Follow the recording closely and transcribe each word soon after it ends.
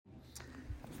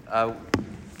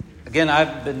Again,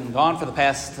 I've been gone for the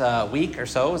past week or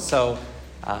so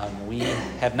we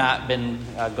have not been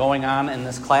going on in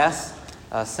this class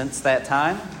since that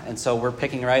time, and so we're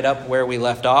picking right up where we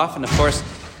left off. And of course,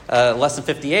 lesson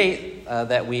 58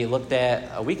 that we looked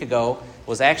at a week ago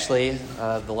was actually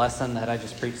the lesson that I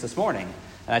just preached this morning.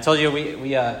 And I told you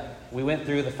we went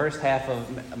through the first half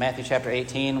of Matthew chapter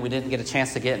 18. We didn't get a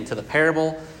chance to get into the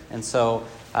parable, and so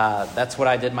that's what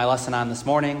I did my lesson on this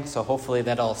morning. So hopefully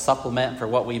that'll supplement for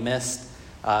what we missed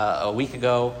a week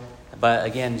ago. But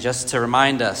again, just to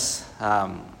remind us,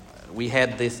 we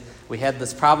had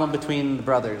this problem between the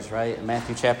brothers, right? In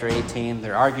Matthew chapter 18,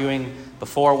 they're arguing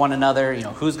before one another.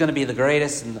 Who's going to be the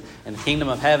greatest in the kingdom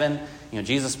of heaven?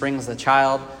 Jesus brings the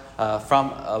child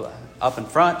from up in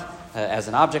front as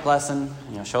an object lesson.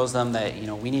 Shows them that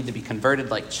we need to be converted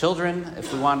like children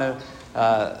if we want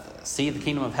to see the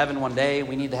kingdom of heaven one day.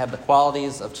 We need to have the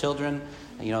qualities of children.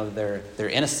 Their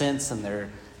innocence and their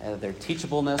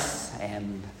teachableness,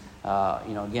 and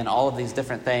again, all of these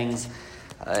different things.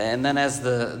 And then as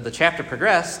the chapter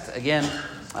progressed, again,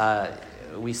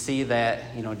 we see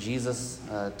that Jesus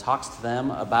talks to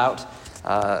them about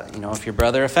if your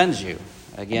brother offends you.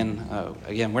 Again,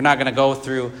 we're not going to go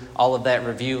through all of that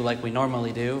review like we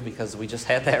normally do because we just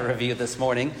had that review this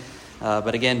morning.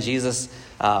 But again, Jesus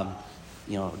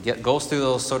goes through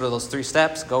those three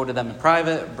steps. Go to them in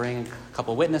private, bring a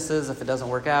couple witnesses if it doesn't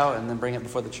work out, and then bring it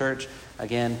before the church.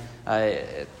 Again,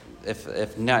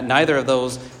 if neither of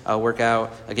those work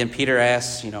out, again, Peter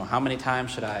asks, how many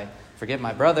times should I forgive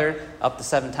my brother? Up to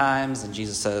 7 times. And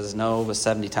Jesus says, no, it was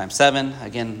 70 times 7.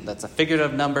 Again, that's a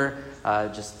figurative number,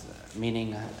 just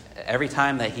meaning every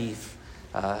time that he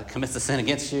commits a sin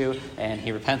against you and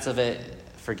he repents of it,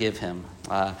 forgive him.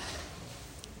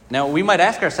 Now, we might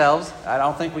ask ourselves, I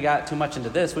don't think we got too much into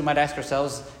this, we might ask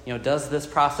ourselves, does this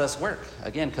process work?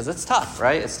 Again, because it's tough,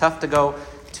 right? It's tough to go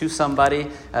to somebody.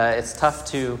 It's tough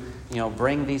to,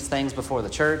 bring these things before the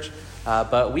church.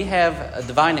 But we have a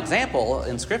divine example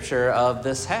in Scripture of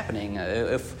this happening.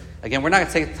 We're not going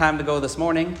to take the time to go this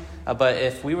morning, but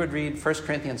if we would read 1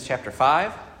 Corinthians chapter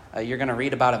 5, you're going to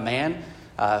read about a man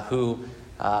who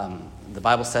the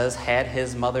Bible says had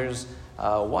his mother's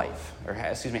wife,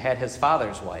 had his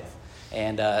father's wife,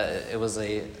 and it was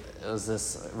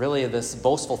this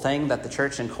boastful thing that the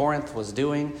church in Corinth was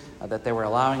doing, that they were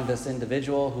allowing this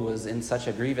individual who was in such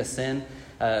a grievous sin.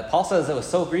 Paul says it was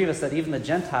so grievous that even the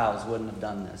Gentiles wouldn't have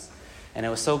done this, and it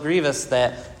was so grievous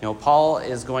that Paul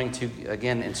is going to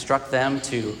again instruct them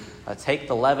to take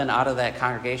the leaven out of that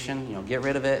congregation, get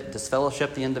rid of it,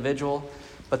 disfellowship the individual.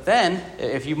 But then,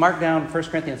 if you mark down 1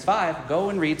 Corinthians 5, go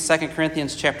and read 2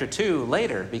 Corinthians chapter 2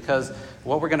 later, because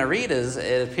what we're going to read is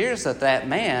it appears that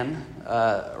man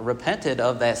repented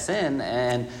of that sin,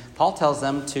 and Paul tells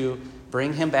them to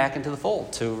bring him back into the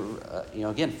fold, to,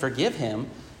 again, forgive him,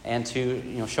 and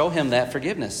to, show him that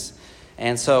forgiveness.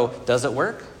 And so, does it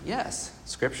work? Yes.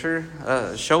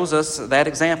 Scripture shows us that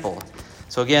example.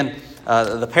 So again,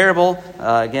 the parable,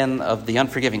 of the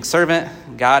unforgiving servant.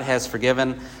 God has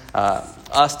forgiven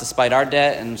us despite our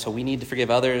debt, and so we need to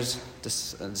forgive others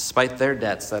despite their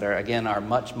debts that are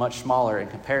much, much smaller in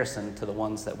comparison to the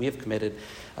ones that we have committed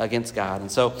against God. And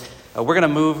so we're going to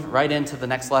move right into the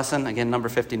next lesson, again, number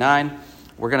 59.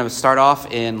 We're going to start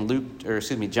off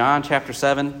in John chapter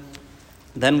 7.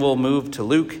 Then we'll move to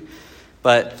Luke.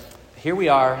 But here we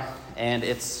are, and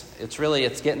it's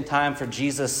getting time for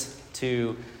Jesus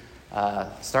to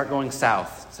start going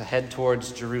south, to head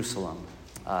towards Jerusalem.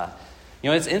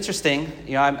 It's interesting.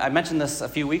 I mentioned this a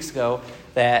few weeks ago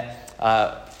that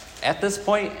at this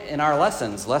point in our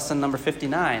lessons, lesson number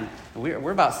 59,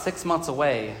 we're about 6 months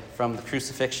away from the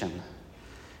crucifixion.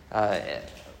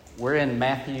 We're in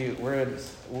Matthew.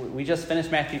 We just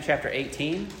finished Matthew chapter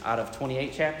 18 out of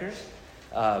 28 chapters.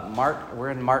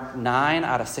 We're in Mark 9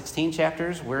 out of 16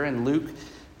 chapters. We're in Luke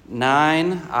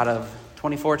 9 out of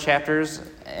 24 chapters,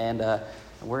 and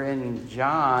we're in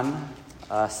John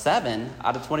 7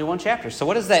 out of 21 chapters. So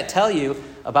what does that tell you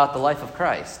about the life of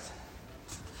Christ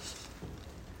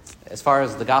as far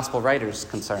as the gospel writers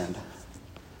concerned?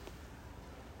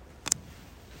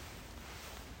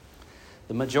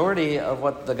 The majority of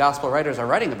what the gospel writers are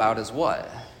writing about is what?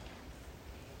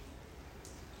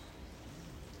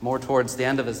 More towards the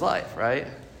end of his life, right?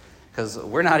 Because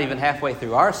we're not even halfway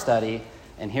through our study,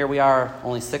 and here we are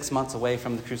only 6 months away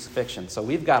from the crucifixion. So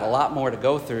we've got a lot more to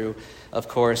go through, of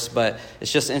course, but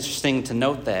it's just interesting to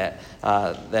note that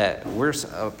we're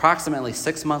approximately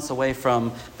 6 months away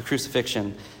from the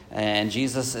crucifixion, and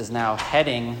Jesus is now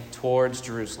heading towards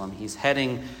Jerusalem. He's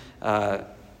heading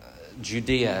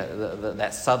Judea,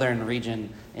 that southern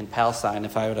region in Palestine.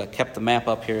 If I would have kept the map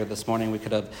up here this morning, we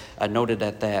could have noted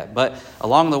at that. But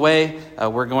along the way,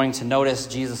 we're going to notice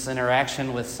Jesus'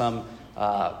 interaction with some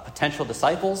potential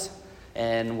disciples,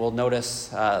 and we'll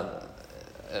notice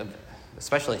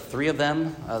especially 3 of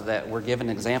them that we're given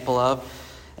an example of.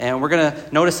 And we're going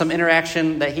to notice some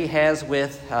interaction that he has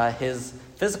with his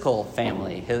physical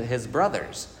family, his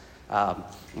brothers.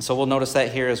 So we'll notice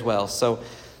that here as well. So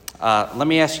let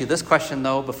me ask you this question,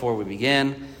 though, before we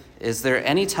begin. Is there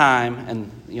any time,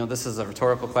 and this is a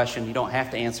rhetorical question, you don't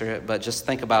have to answer it, but just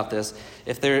think about this.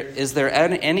 Is there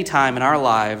any time in our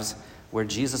lives where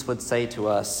Jesus would say to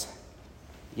us,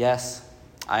 yes,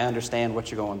 I understand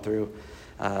what you're going through.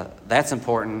 That's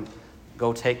important.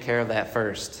 Go take care of that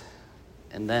first,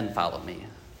 and then follow me.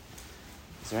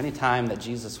 Is there any time that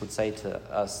Jesus would say to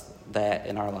us that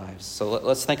in our lives? So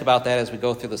let's think about that as we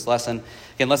go through this lesson.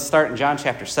 Again, let's start in John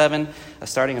chapter 7,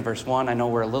 starting in verse 1. I know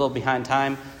we're a little behind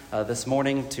time this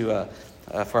morning for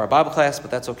our Bible class, but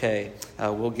that's okay.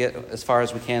 We'll get as far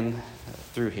as we can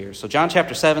through here. So John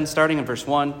chapter 7, starting in verse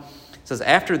 1, it says,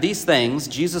 "After these things,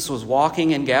 Jesus was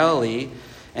walking in Galilee,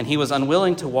 and he was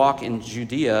unwilling to walk in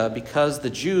Judea because the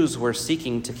Jews were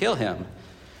seeking to kill him.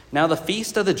 Now the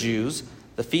feast of the Jews,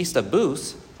 the feast of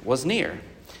Booths, was near.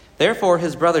 Therefore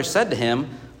his brothers said to him,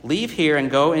 'Leave here and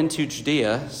go into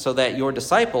Judea, so that your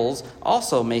disciples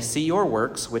also may see your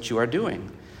works which you are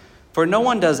doing. For no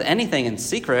one does anything in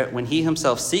secret when he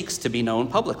himself seeks to be known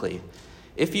publicly.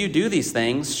 If you do these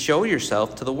things, show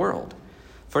yourself to the world.'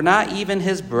 For not even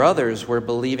his brothers were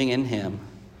believing in him.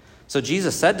 So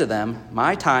Jesus said to them,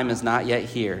 'My time is not yet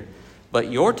here,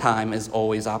 but your time is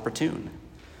always opportune.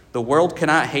 The world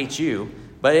cannot hate you,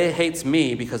 but it hates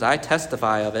me because I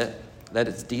testify of it that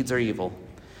its deeds are evil.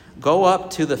 Go up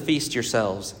to the feast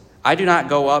yourselves. I do not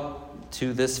go up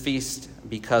to this feast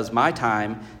because my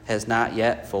time has not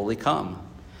yet fully come.'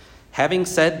 Having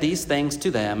said these things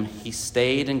to them, he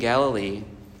stayed in Galilee."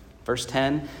 Verse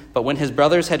 10, "But when his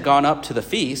brothers had gone up to the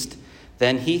feast,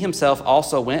 then he himself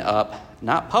also went up,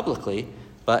 not publicly,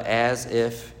 but as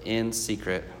if in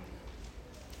secret."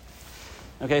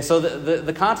 Okay, so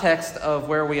the context of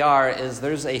where we are is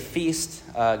there's a feast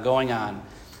going on.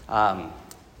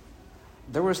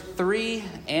 There was 3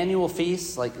 annual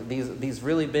feasts, like these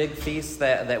really big feasts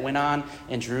that went on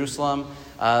in Jerusalem.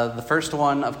 The first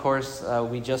one, of course,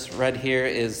 we just read here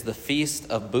is the Feast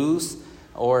of Booths,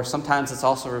 or sometimes it's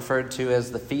also referred to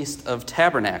as the Feast of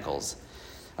Tabernacles.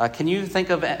 Can you think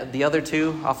of the other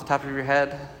 2 off the top of your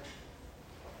head?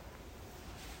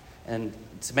 And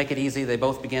to make it easy, they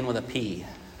both begin with a P.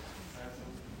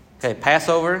 Okay,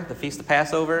 Passover, the Feast of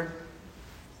Passover.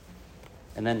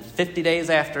 And then 50 days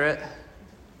after it,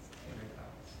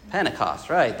 Pentecost,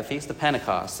 right, the Feast of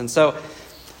Pentecost. And so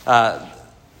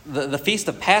the Feast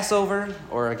of Passover,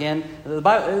 or again, the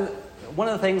Bible, one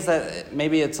of the things that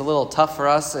maybe it's a little tough for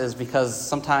us is because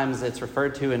sometimes it's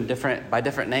referred to by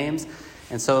different names.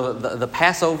 And so the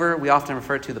Passover, we often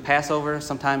refer to the Passover.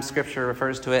 Sometimes Scripture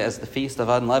refers to it as the Feast of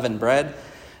Unleavened Bread.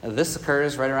 This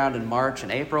occurs right around in March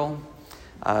and April.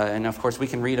 And of course, we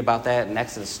can read about that in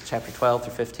Exodus chapter 12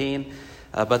 through 15.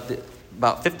 But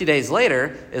about 50 days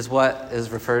later is what is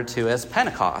referred to as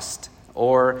Pentecost.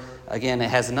 Or, again, it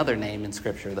has another name in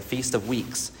Scripture, the Feast of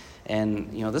Weeks. And,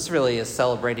 this really is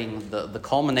celebrating the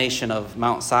culmination of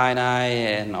Mount Sinai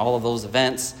and all of those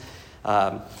events.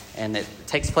 And it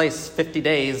takes place 50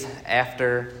 days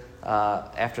after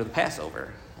the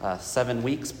Passover, 7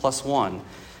 weeks plus 1.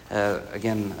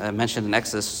 Again, mentioned in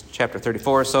Exodus chapter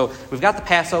 34. So we've got the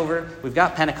Passover, we've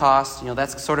got Pentecost.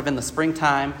 That's sort of in the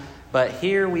springtime. But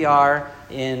here we are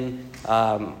in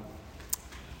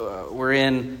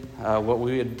what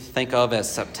we would think of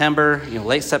as September,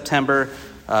 late September,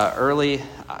 early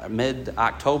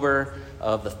mid-October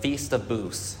of the Feast of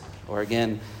Booths, or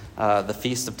again, the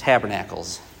Feast of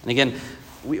Tabernacles. And again,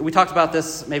 we talked about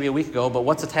this maybe a week ago, but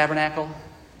what's a tabernacle?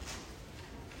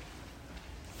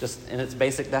 Just in its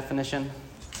basic definition?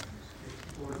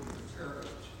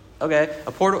 Okay,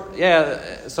 a portal.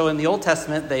 Yeah, so in the Old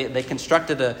Testament, they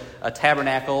constructed a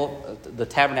tabernacle, the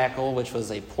tabernacle, which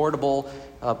was a portable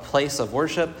place of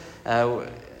worship.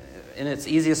 In its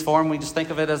easiest form, we just think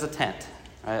of it as a tent.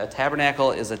 Right? A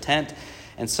tabernacle is a tent.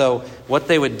 And so what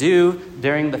they would do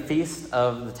during the Feast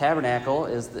of the Tabernacle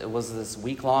was this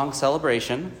week-long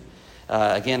celebration,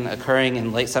 again, occurring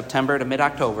in late September to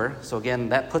mid-October. So again,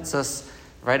 that puts us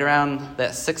right around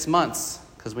that 6 months,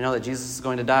 because we know that Jesus is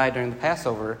going to die during the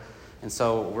Passover. And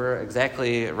so we're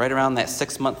exactly right around that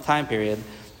 6-month time period.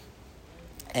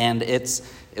 And it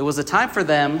was a time for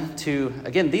them to,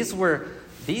 again, these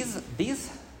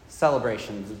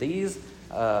celebrations, these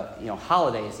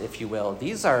holidays, if you will.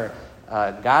 These are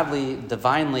godly,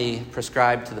 divinely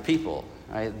prescribed to the people.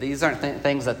 Right? These aren't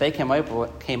things that they came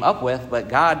up with, but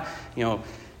God,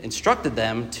 instructed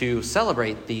them to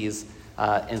celebrate these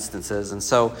instances. And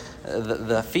so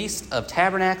the Feast of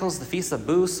Tabernacles, the Feast of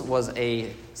Booths, was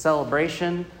a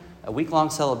celebration, a week-long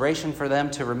celebration for them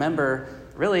to remember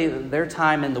really their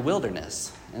time in the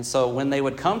wilderness. And so when they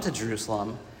would come to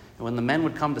Jerusalem, and when the men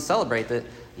would come to celebrate that,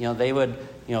 they would,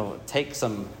 take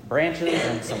some branches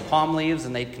and some palm leaves,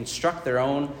 and they'd construct their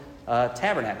own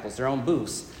tabernacles, their own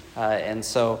booths. And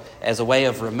so as a way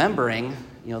of remembering,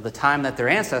 the time that their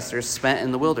ancestors spent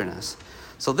in the wilderness.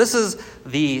 So this is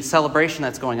the celebration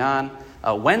that's going on.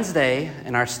 Wednesday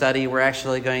in our study, we're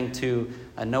actually going to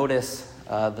notice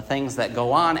the things that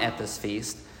go on at this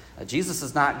feast. Jesus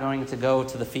is not going to go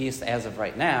to the feast as of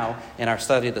right now in our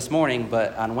study this morning,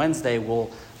 but on Wednesday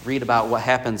we'll read about what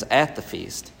happens at the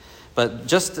feast. But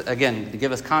just, again, to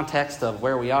give us context of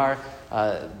where we are,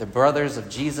 the brothers of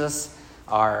Jesus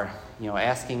are,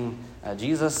 asking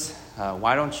Jesus,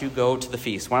 why don't you go to the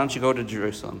feast? Why don't you go to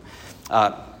Jerusalem?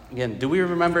 Again, do we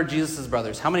remember Jesus'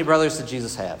 brothers? How many brothers did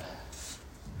Jesus have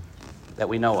that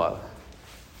we know of?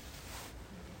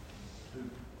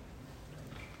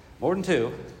 More than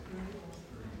 2.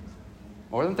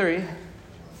 More than 3.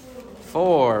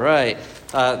 4, right.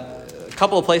 A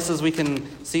couple of places we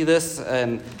can see this,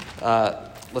 and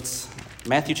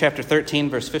Matthew chapter 13,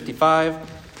 verse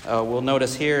 55. We'll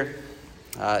notice here,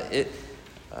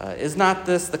 is not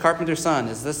this the carpenter's son?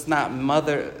 Is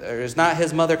not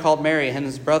his mother called Mary, and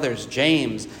his brothers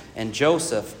James and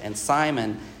Joseph and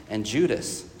Simon and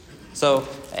Judas? So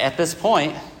at this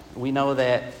point, we know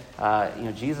that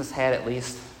Jesus had at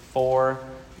least 4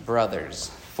 brothers.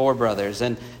 4 brothers,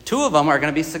 and 2 of them are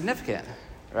going to be significant,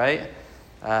 right?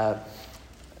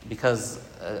 Because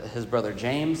his brother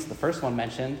James, the first one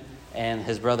mentioned, and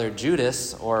his brother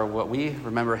Judas, or what we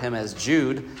remember him as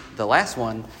Jude, the last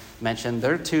one mentioned,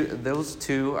 those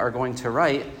two are going to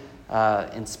write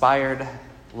inspired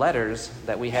letters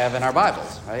that we have in our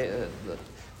Bibles, right?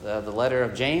 The letter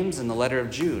of James and the letter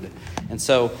of Jude. And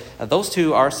so those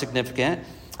 2 are significant.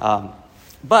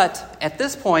 But at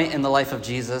this point in the life of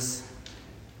Jesus,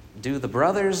 do the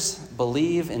brothers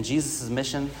believe in Jesus'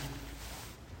 mission?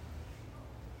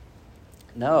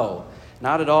 No,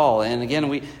 not at all. And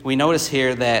again, we notice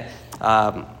here that,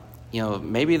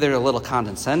 maybe they're a little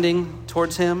condescending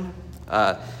towards him.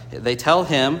 They tell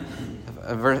him,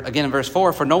 again in verse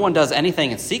 4, for no one does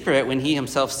anything in secret when he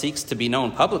himself seeks to be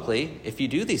known publicly. If you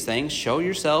do these things, show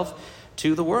yourself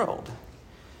to the world.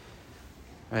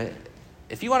 Right?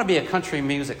 If you want to be a country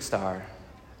music star,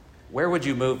 where would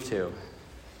you move to?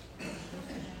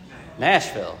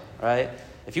 Nashville, right?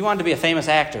 If you wanted to be a famous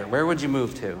actor, where would you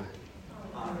move to?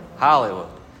 Hollywood.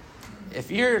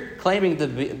 If you're claiming to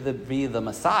be the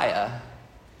Messiah,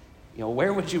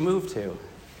 where would you move to?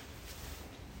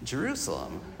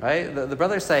 Jerusalem, right? The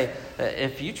brothers say,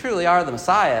 if you truly are the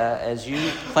Messiah, as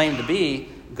you claim to be,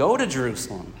 go to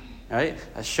Jerusalem, right?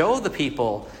 Show the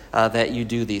people that you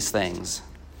do these things.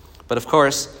 But of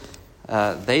course,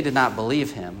 they did not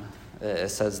believe him, it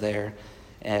says there.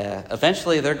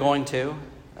 Eventually, they're going to.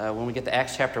 When we get to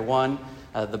Acts chapter 1,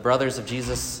 the brothers of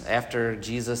Jesus, after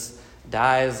Jesus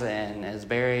dies and is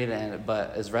buried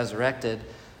but is resurrected,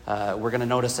 we're going to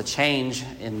notice a change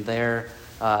in their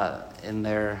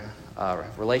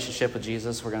relationship with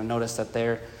Jesus. We're going to notice that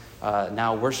they're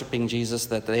now worshiping Jesus,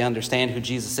 that they understand who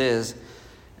Jesus is.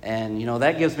 And,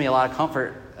 that gives me a lot of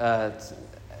comfort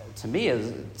to me,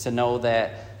 is to know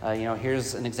that,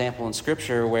 here's an example in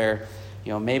Scripture where,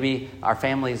 maybe our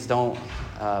families don't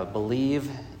believe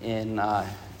in,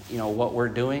 what we're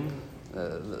doing,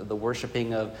 the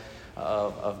worshiping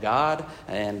of God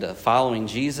and following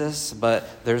Jesus, but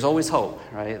there's always hope,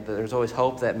 right? There's always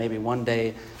hope that maybe one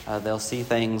day they'll see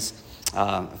things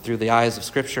through the eyes of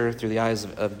Scripture, through the eyes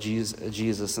of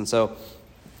Jesus. And so,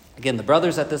 again, the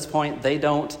brothers at this point, they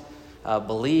don't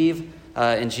believe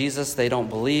in Jesus. They don't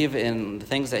believe in the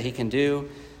things that he can do.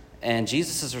 And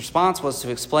Jesus' response was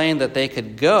to explain that they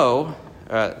could go.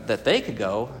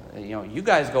 You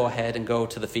guys go ahead and go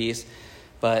to the feast.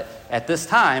 But at this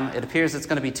time, it appears it's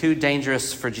going to be too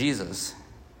dangerous for Jesus.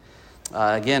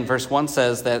 Again, verse 1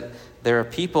 says that there are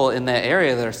people in that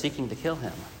area that are seeking to kill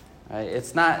him. Right?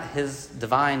 It's not his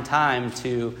divine time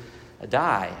to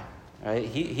die. Right?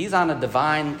 He's on a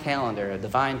divine calendar, a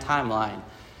divine timeline,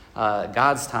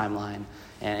 God's timeline.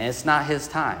 And it's not his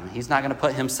time. He's not going to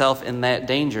put himself in that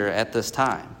danger at this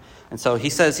time. And so he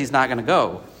says he's not going to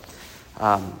go.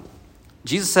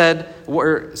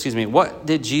 What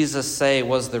did Jesus say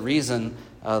was the reason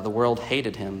the world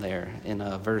hated him there in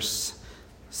verse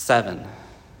 7.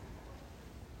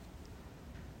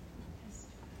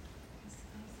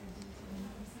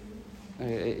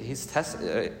 He's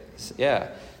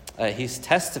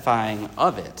testifying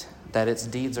of it, that its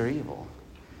deeds are evil.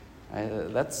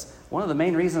 That's one of the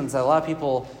main reasons that a lot of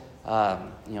people,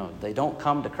 they don't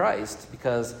come to Christ,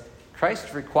 because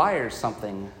Christ requires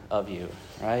something of you,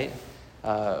 right?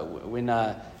 We're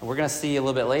going to see a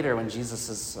little bit later when Jesus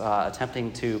is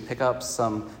attempting to pick up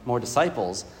some more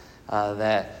disciples,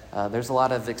 that there's a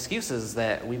lot of excuses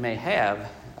that we may have,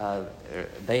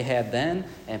 they had then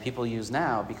and people use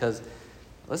now, because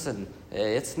listen,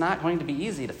 it's not going to be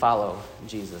easy to follow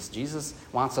Jesus. Jesus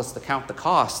wants us to count the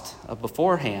cost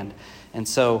beforehand. And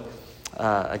so,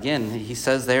 again, he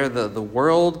says there, the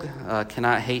world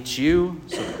cannot hate you,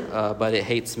 but it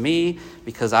hates me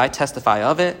because I testify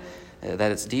of it,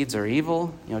 that its deeds are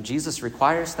evil. Jesus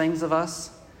requires things of us.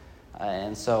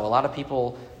 And so a lot of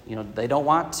people, they don't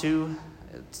want to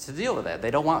deal with that.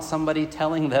 They don't want somebody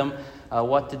telling them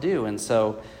what to do. And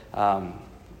so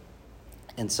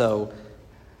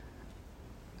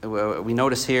we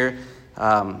notice here,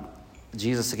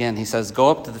 Jesus again, he says, "Go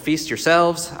up to the feast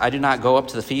yourselves. I do not go up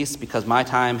to the feast because my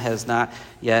time has not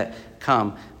yet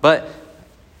come." But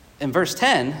in verse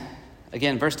 10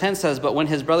 says, "But when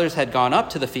his brothers had gone up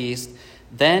to the feast,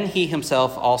 then he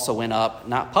himself also went up,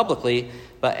 not publicly,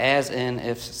 but as in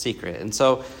if secret." And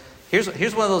so here's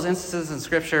one of those instances in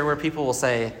Scripture where people will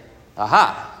say,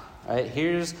 "Aha, right?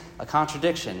 Here's a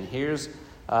contradiction. Here's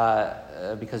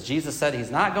because Jesus said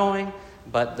he's not going,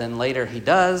 but then later he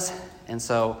does." And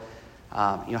so,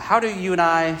 how do you and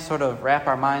I sort of wrap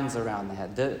our minds around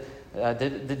that?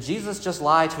 Did Jesus just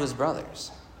lie to his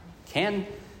brothers?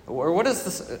 Or what does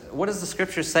the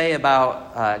Scripture say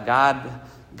about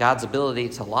God's ability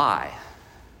to lie?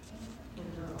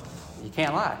 You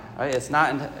can't lie, right? It's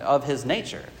not of his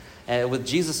nature. With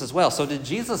Jesus as well. So did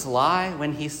Jesus lie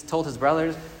when he told his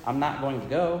brothers, "I'm not going to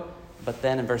go"? But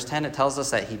then in verse 10 it tells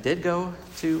us that he did go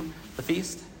to the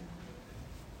feast.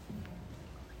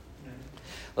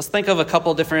 Let's think of a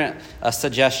couple different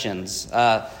suggestions.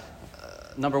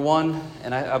 Number one,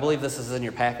 and I believe this is in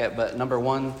your packet, but number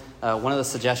one of the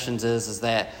suggestions is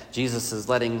that Jesus is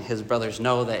letting his brothers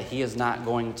know that he is not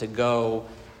going to go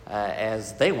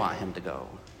as they want him to go.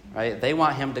 Right? They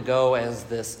want him to go as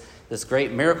this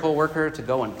great miracle worker, to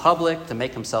go in public, to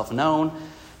make himself known,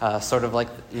 sort of like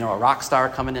a rock star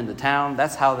coming into town.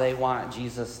 That's how they want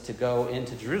Jesus to go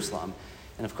into Jerusalem.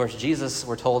 And of course, Jesus,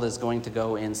 we're told, is going to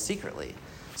go in secretly.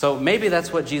 So maybe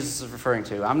that's what Jesus is referring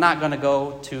to. I'm not going to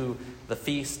go to the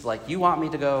feast like you want me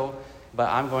to go, but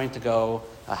I'm going to go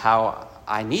how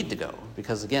I need to go,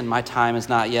 because again, my time has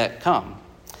not yet come.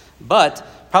 But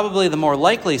probably the more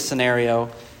likely scenario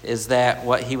is that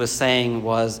what he was saying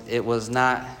was it was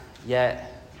not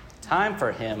yet time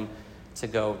for him to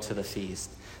go to the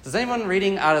feast. Is anyone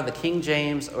reading out of the King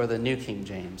James or the New King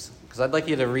James? Because I'd like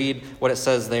you to read what it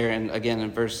says there, and again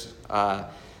in verse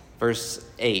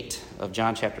 8 of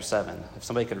John chapter 7. If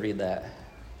somebody could read that.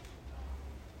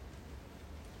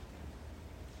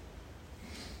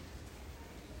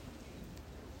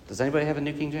 Does anybody have a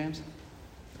New King James?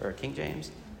 Or a King James?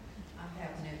 I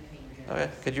have New King James. Okay.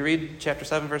 Could you read chapter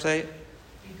 7, verse 8?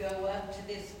 "You go up to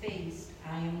this feast.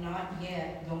 I am not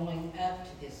yet going up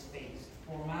to this feast,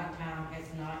 for my time has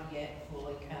not yet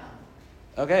fully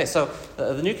come." Okay, so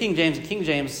the New King James and King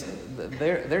James,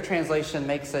 their translation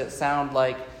makes it sound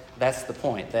like that's the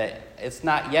point, that it's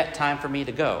not yet time for me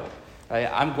to go. Right?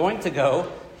 I'm going to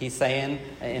go, he's saying,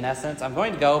 in essence. I'm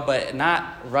going to go, but not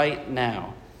right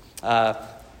now.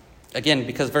 Again,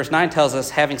 because verse 9 tells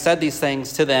us, having said these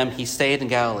things to them, he stayed in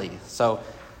Galilee. So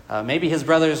maybe his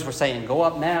brothers were saying, "Go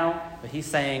up now," but he's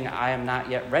saying, "I am not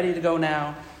yet ready to go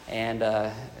now." And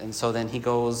so then he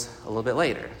goes a little bit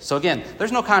later. So again,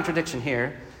 there's no contradiction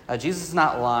here. Jesus is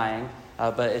not lying,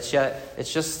 but it's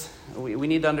just we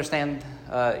need to understand,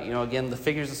 again, the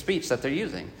figures of speech that they're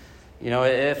using.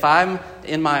 If I'm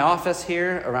in my office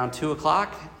here around 2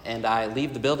 o'clock and I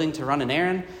leave the building to run an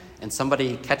errand, and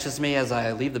somebody catches me as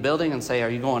I leave the building and say, "Are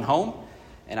you going home?"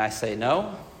 And I say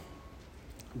no.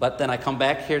 But then I come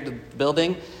back here to the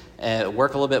building and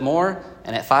work a little bit more,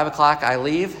 and at 5 o'clock I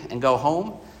leave and go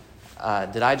home.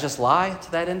 Did I just lie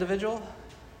to that individual?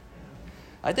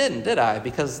 I didn't, did I?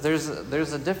 Because there's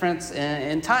a difference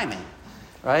in timing,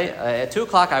 right? At 2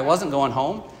 o'clock I wasn't going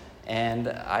home, and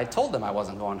I told them I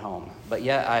wasn't going home. But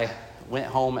yet I went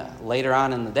home later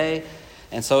on in the day.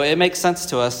 And so it makes sense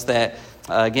to us that,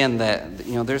 again,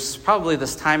 there's probably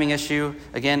this timing issue.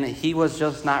 Again, he was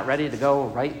just not ready to go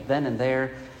right then and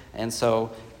there. And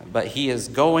so, but he is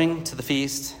going to the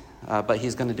feast, but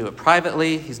he's going to do it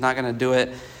privately. He's not going to do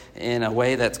it in a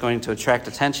way that's going to attract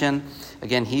attention.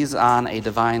 Again, he's on a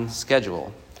divine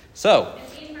schedule. So,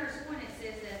 in verse 1 it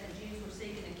says that the Jews were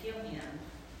seeking to kill him.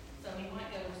 So he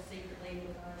might go secretly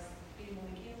because he didn't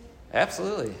want to kill him.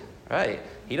 Absolutely, right.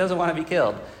 He doesn't want to be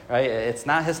killed, right? It's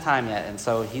not his time yet, and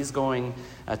so he's going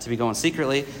to be going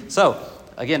secretly. So,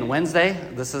 again, Wednesday,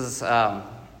 this is a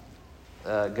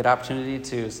good opportunity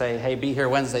to say, hey, be here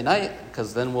Wednesday night,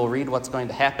 because then we'll read what's going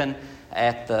to happen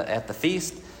at the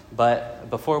feast. But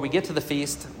before we get to the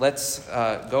feast, let's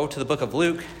go to the book of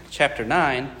Luke, chapter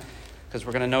 9, because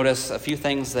we're going to notice a few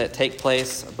things that take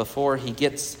place before he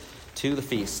gets to the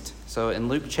feast. So in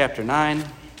Luke chapter 9,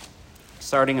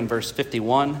 starting in verse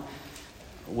 51,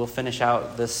 we'll finish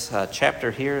out this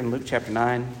chapter here in Luke chapter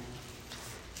 9.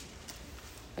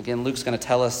 Again, Luke's going to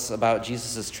tell us about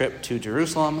Jesus' trip to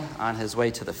Jerusalem on his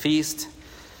way to the feast.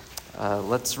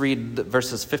 Let's read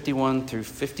verses 51 through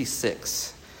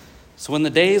 56. So when the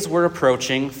days were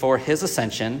approaching for his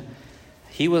ascension,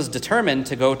 he was determined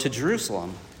to go to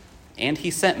Jerusalem. And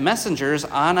he sent messengers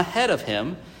on ahead of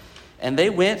him, and they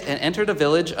went and entered a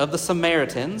village of the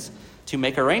Samaritans to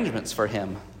make arrangements for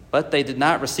him. But they did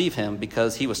not receive him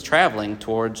because he was traveling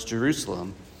towards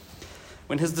Jerusalem.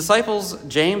 When his disciples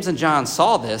James and John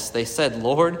saw this, they said,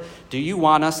 "Lord, do you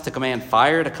want us to command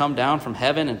fire to come down from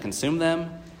heaven and consume them?"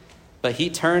 But he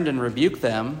turned and rebuked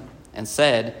them and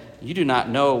said, "You do not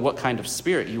know what kind of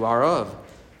spirit you are of.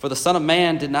 For the Son of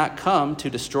Man did not come to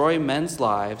destroy men's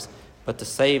lives, but to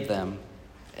save them."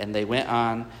 And they went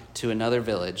on to another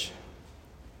village.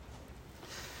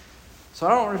 So I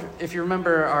don't know if you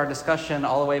remember our discussion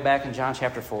all the way back in John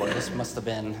chapter 4. This must have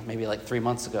been maybe like 3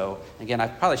 months ago. Again, I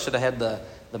probably should have had the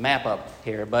map up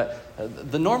here. But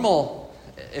the normal,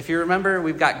 if you remember,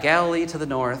 we've got Galilee to the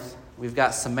north. We've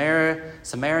got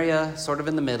Samaria sort of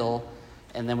in the middle.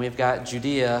 And then we've got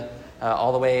Judea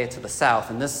all the way to the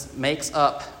south. And this makes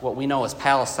up what we know as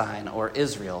Palestine or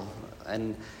Israel.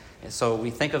 And so we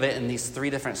think of it in these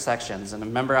 3 different sections. And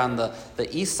remember, on the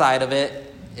east side of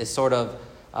it is sort of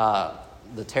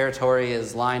the territory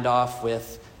is lined off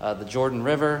with the Jordan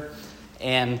River.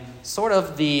 And sort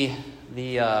of the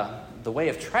way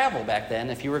of travel back then,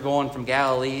 if you were going from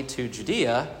Galilee to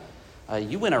Judea,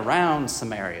 you went around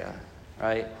Samaria,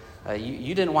 right?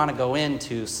 You didn't want to go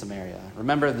into Samaria.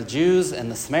 Remember, the Jews and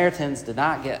the Samaritans did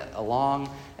not get along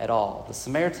at all. The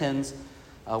Samaritans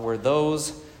were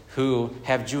those who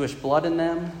have Jewish blood in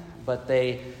them, but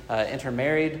they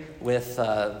intermarried with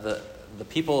the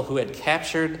people who had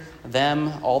captured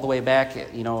them all the way back.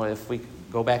 You know, if we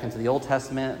go back into the Old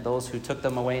Testament, those who took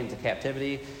them away into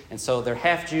captivity. And so they're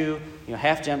half Jew,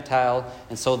 half Gentile.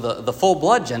 And so the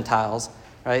full-blood Gentiles,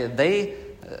 right, they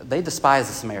despise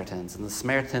the Samaritans, and the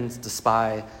Samaritans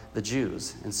despise the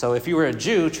Jews. And so if you were a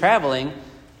Jew traveling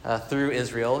through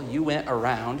Israel, you went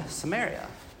around Samaria.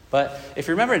 But if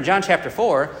you remember in John chapter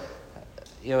 4,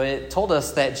 it told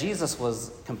us that Jesus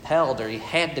was compelled, or he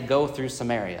had to go through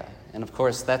Samaria. And of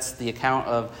course, that's the account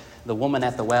of the woman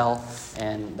at the well.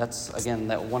 And that's, again,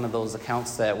 that one of those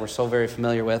accounts that we're so very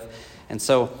familiar with. And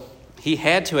so he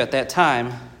had to at that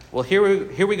time. Well,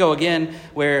 here we go again,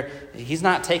 where he's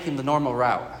not taking the normal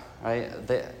route, right?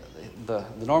 The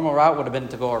normal route would have been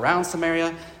to go around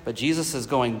Samaria, but Jesus is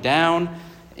going down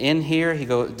in here. He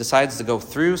decides to go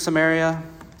through Samaria,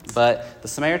 but the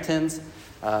Samaritans,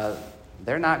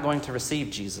 they're not going to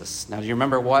receive Jesus. Now, do you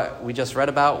remember what we just read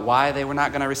about, why they were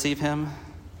not going to receive him?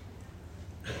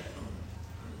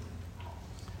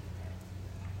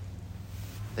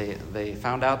 They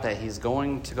found out that he's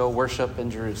going to go worship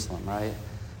in Jerusalem, right?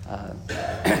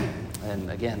 And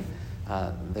again,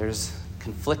 there's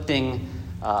conflicting,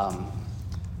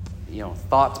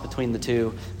 thoughts between the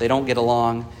two. They don't get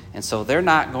along, and so they're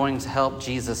not going to help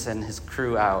Jesus and his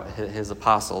crew out, his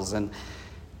apostles. And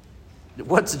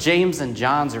what's James and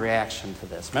John's reaction to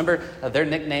this? Remember, their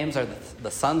nicknames are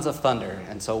the Sons of Thunder,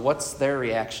 and so what's their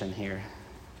reaction here?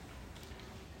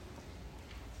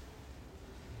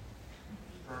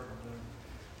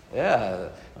 Yeah,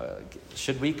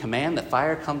 should we command that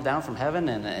fire come down from heaven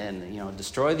and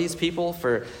destroy these people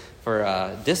for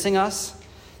dissing us?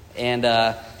 And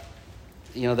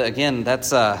again,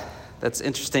 that's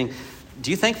interesting.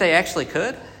 Do you think they actually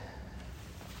could?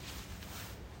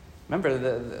 Remember,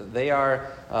 they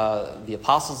are the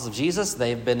apostles of Jesus.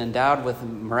 They've been endowed with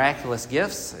miraculous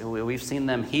gifts. We've seen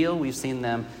them heal. We've seen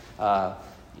them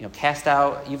cast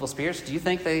out evil spirits. Do you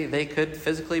think they could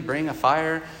physically bring a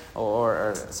fire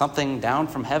or something down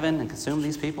from heaven and consume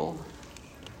these people?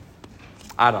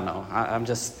 I don't know. I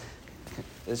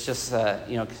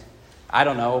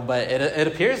don't know, but it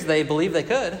appears they believe they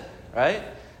could, right?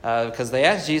 Because they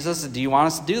asked Jesus, do you want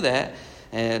us to do that?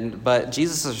 But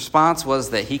Jesus' response was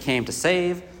that he came to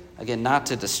save, again, not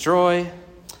to destroy.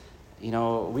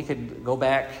 We could go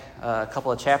back a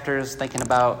couple of chapters thinking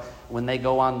about when they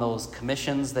go on those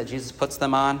commissions that Jesus puts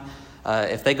them on.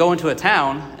 If they go into a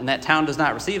town and that town does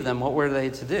not receive them, what were they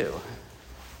to do?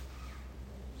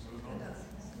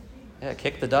 Yeah,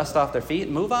 kick the dust off their feet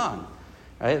and move on.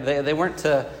 Right? They weren't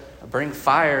to bring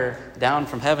fire down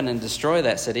from heaven and destroy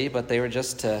that city, but they were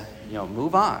just to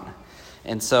move on.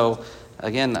 And so,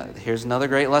 again, here's another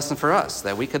great lesson for us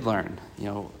that we could learn.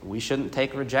 We shouldn't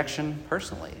take rejection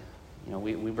personally.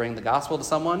 We bring the gospel to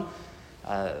someone,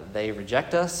 they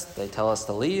reject us, they tell us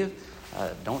to leave.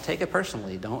 Don't take it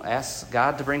personally. Don't ask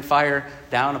God to bring fire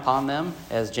down upon them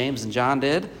as James and John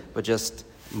did, but just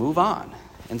move on.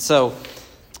 And so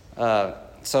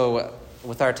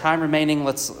with our time remaining,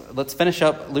 let's finish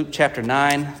up Luke chapter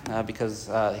 9 because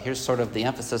here's sort of the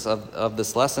emphasis of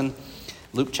this lesson.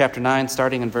 Luke chapter 9,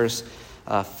 starting in verse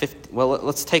 50. Well,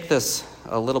 let's take this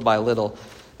a little by little.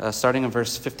 Starting in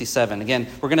verse 57. Again,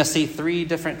 we're going to see 3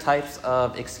 different types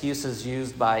of excuses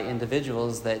used by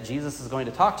individuals that Jesus is going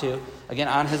to talk to, again,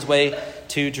 on his way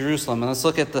to Jerusalem. And let's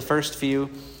look at the first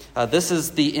few. This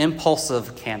is the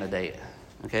impulsive candidate.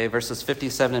 Okay, verses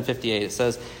 57 and 58. It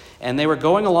says, "And they were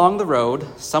going along the road.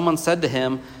 Someone said to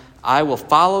him, 'I will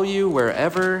follow you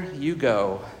wherever you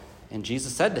go.' And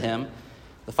Jesus said to him,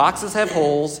 'The foxes have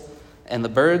holes, and the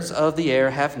birds of the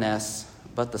air have nests,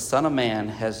 but the Son of Man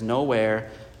has nowhere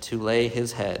to lay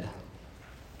his head.'"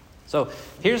 So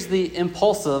here's the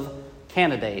impulsive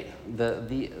candidate,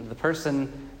 the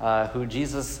person who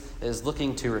Jesus is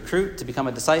looking to recruit to become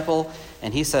a disciple,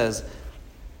 and he says,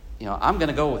 "I'm going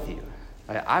to go with you.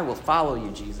 I will follow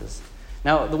you, Jesus."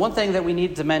 Now, the one thing that we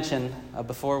need to mention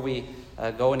before we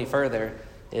go any further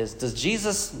is, does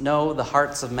Jesus know the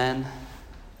hearts of men?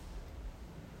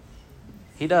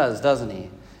 He does, doesn't he?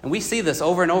 And we see this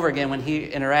over and over again when he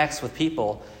interacts with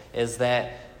people, is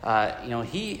that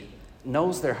he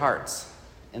knows their hearts.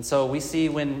 And so we see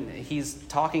when he's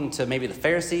talking to maybe the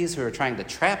Pharisees who are trying to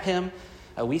trap him,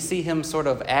 we see him sort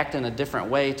of act in a different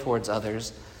way towards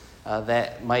others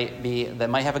that might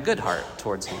have a good heart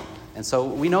towards him. And so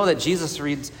we know that Jesus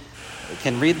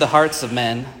can read the hearts of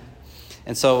men.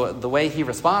 And so the way he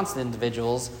responds to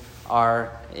individuals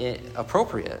are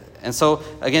appropriate. And so,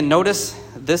 again, notice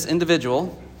this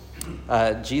individual,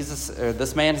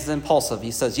 this man is impulsive.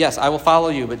 He says, "Yes, I will follow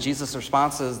you." But Jesus'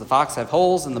 response is, "The fox have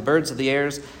holes and the birds of the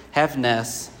air have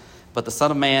nests, but the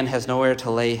Son of Man has nowhere to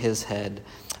lay his head."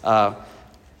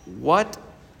 What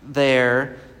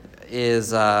there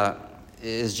is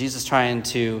Jesus trying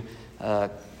to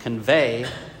convey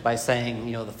by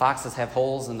saying, the foxes have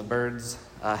holes and the birds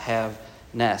have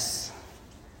nests?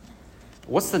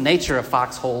 What's the nature of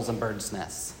fox holes and birds'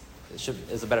 nests?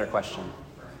 Is a better question.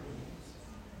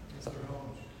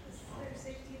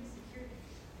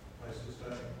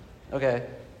 Okay.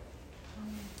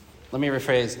 Let me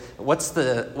rephrase. What's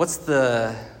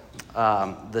the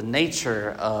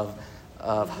nature of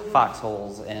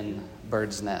foxholes and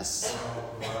birds' nests?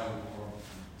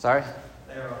 Sorry?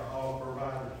 They are all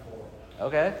provided for.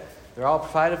 Okay. They're all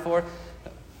provided for.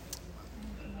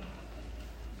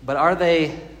 But are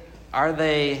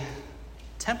they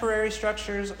temporary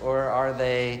structures, or are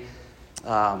they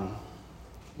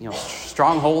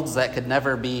strongholds that could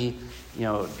never be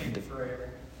Forever.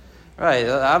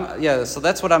 Right. So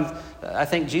that's what I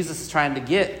think Jesus is trying to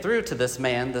get through to this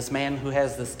man who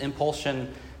has this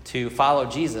impulsion to follow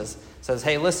Jesus. Says,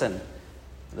 "Hey, listen,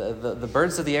 the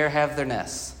birds of the air have their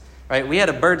nests." Right? We had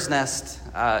a bird's nest.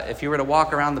 If you were to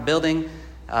walk around the building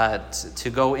to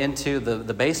go into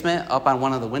the basement, up on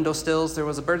one of the window sills, there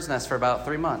was a bird's nest for about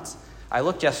 3 months. I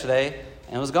looked yesterday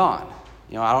and it was gone.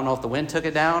 I don't know if the wind took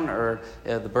it down or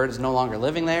the bird's no longer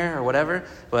living there or whatever.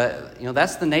 But,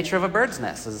 that's the nature of a bird's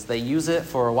nest, is they use it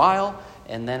for a while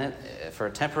and then for a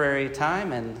temporary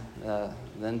time and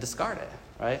then discard it,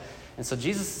 right? And so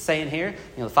Jesus is saying here,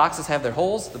 the foxes have their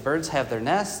holes, the birds have their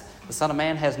nests, the Son of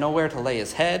Man has nowhere to lay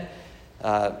his head.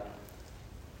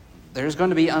 There's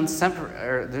going to be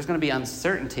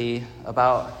uncertainty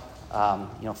about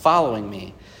following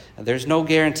me. There's no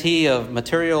guarantee of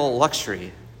material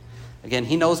luxury. Again,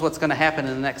 he knows what's going to happen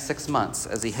in the next 6 months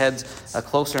as he heads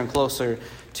closer and closer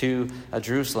to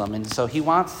Jerusalem. And so he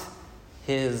wants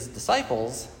his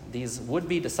disciples, these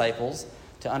would-be disciples,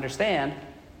 to understand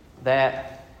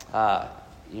that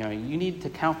you need to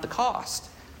count the cost,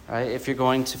 right, if you're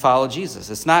going to follow Jesus.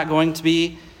 It's not going to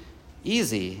be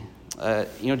easy.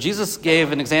 Jesus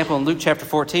gave an example in Luke chapter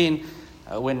 14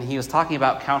 when he was talking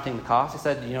about counting the cost. He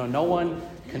said, no one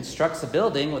constructs a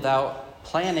building without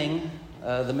planning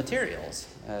the materials,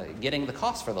 getting the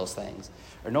cost for those things.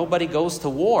 Or nobody goes to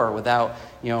war without,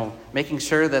 making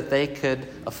sure that they could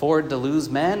afford to lose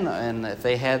men. And if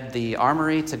they had the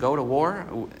armory to go to war,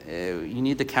 you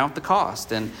need to count the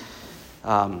cost. And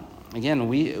again,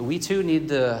 we too need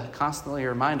to constantly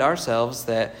remind ourselves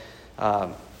that,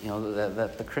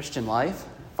 that the Christian life,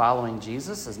 following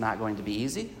Jesus, is not going to be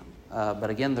easy. But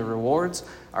again, the rewards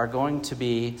are going to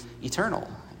be eternal,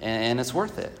 and it's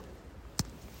worth it.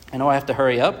 I know I have to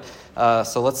hurry up,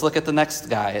 so let's look at the next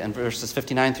guy in verses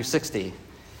 59 through 60.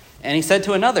 And he said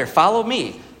to another, "Follow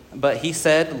me." But he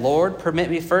said, "Lord, permit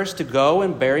me first to go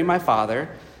and bury my father."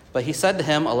 But he said to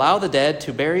him, "Allow the dead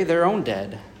to bury their own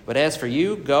dead. But as for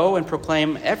you, go and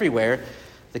proclaim everywhere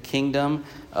the kingdom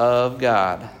of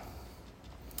God."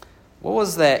 What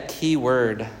was that key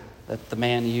word that the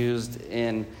man used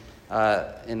in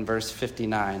verse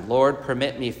 59? "Lord,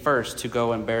 permit me first to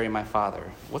go and bury my father."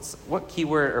 What key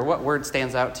word or what word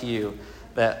stands out to you?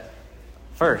 That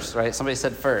first, right? Somebody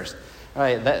said first.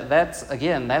 Right,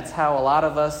 that's how a lot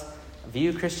of us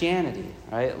view Christianity,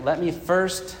 right? Let me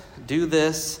first do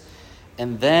this,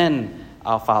 and then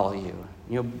I'll follow you.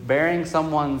 Burying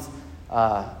someone's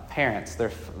parents,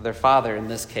 their father in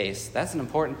this case, that's an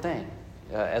important thing.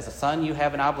 As a son, you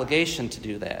have an obligation to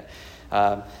do that.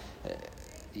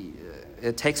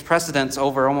 It takes precedence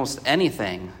over almost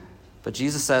anything. But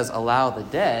Jesus says, allow the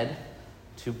dead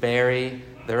to bury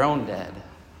their own dead.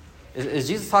 Is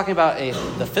Jesus talking about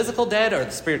the physical dead or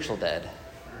the spiritual dead?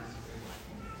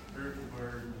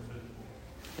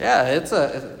 Yeah,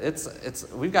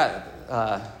 it's we've got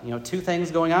two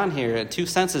things going on here, two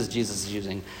senses Jesus is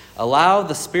using. Allow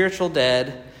the spiritual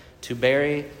dead to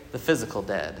bury the physical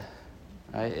dead.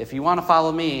 Right? If you want to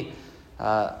follow me,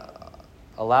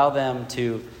 allow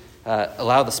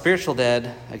the spiritual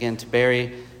dead again to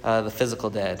bury the physical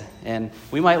dead. And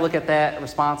we might look at that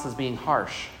response as being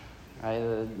harsh. Right?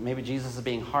 Maybe Jesus is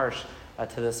being harsh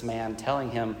to this man, telling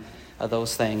him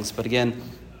those things. But again,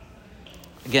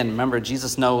 remember,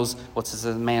 Jesus knows what's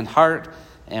in man's heart,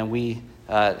 and we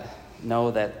know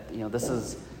that this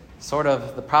is sort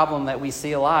of the problem that we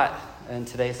see a lot in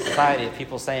today's society of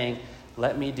people saying,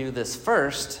 "Let me do this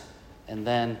first, and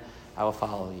then I will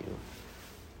follow you."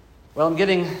 Well, I'm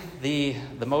getting the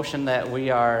motion that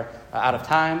we are out of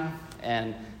time,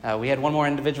 and we had one more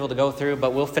individual to go through,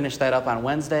 but we'll finish that up on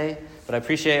Wednesday. But I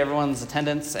appreciate everyone's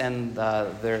attendance and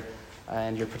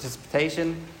your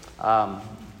participation.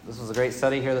 This was a great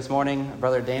study here this morning.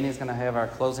 Brother Danny is going to have our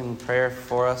closing prayer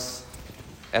for us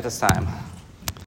at this time.